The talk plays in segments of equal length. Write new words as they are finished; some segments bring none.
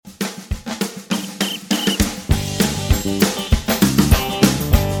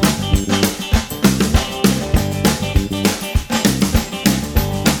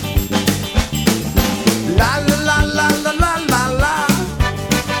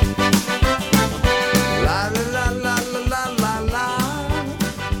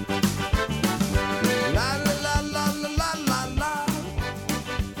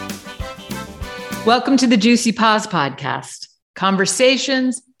Welcome to the Juicy Pause podcast,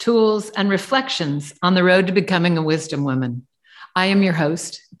 conversations, tools, and reflections on the road to becoming a wisdom woman. I am your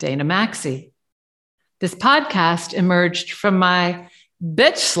host, Dana Maxey. This podcast emerged from my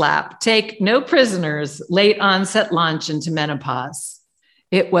bitch slap, take no prisoners, late onset launch into menopause.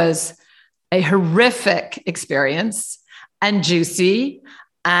 It was a horrific experience and juicy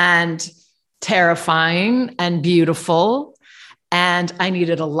and terrifying and beautiful. And I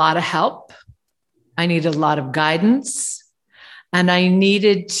needed a lot of help. I needed a lot of guidance. And I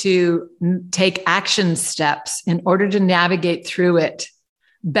needed to take action steps in order to navigate through it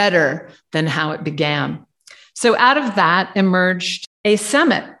better than how it began. So out of that emerged a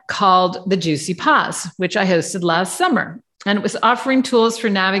summit called the Juicy Pause, which I hosted last summer. And it was offering tools for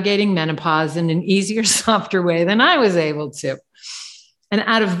navigating menopause in an easier, softer way than I was able to. And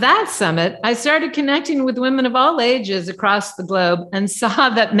out of that summit, I started connecting with women of all ages across the globe and saw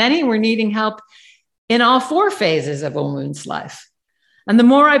that many were needing help in all four phases of a woman's life. And the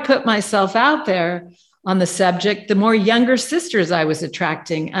more I put myself out there on the subject, the more younger sisters I was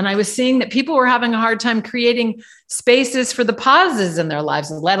attracting. And I was seeing that people were having a hard time creating spaces for the pauses in their lives,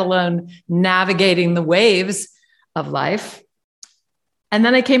 let alone navigating the waves of life. And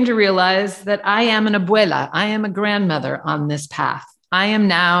then I came to realize that I am an abuela. I am a grandmother on this path. I am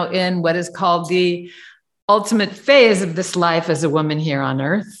now in what is called the ultimate phase of this life as a woman here on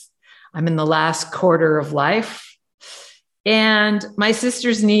earth. I'm in the last quarter of life. And my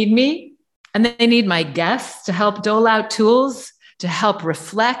sisters need me, and they need my guests to help dole out tools to help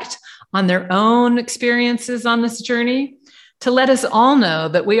reflect on their own experiences on this journey, to let us all know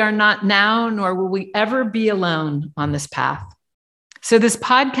that we are not now, nor will we ever be alone on this path. So this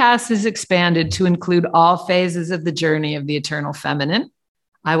podcast is expanded to include all phases of the journey of the eternal feminine.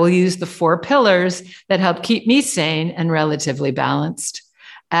 I will use the 4 pillars that help keep me sane and relatively balanced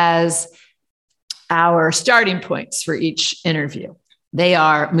as our starting points for each interview. They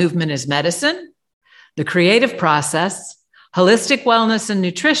are movement is medicine, the creative process, holistic wellness and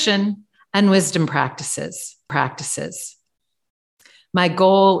nutrition, and wisdom practices. My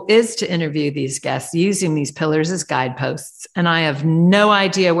goal is to interview these guests using these pillars as guideposts, and I have no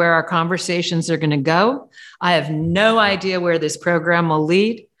idea where our conversations are going to go. I have no idea where this program will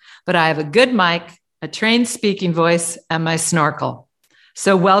lead, but I have a good mic, a trained speaking voice, and my snorkel.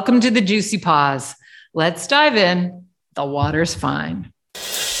 So welcome to the Juicy Pause. Let's dive in. The water's fine.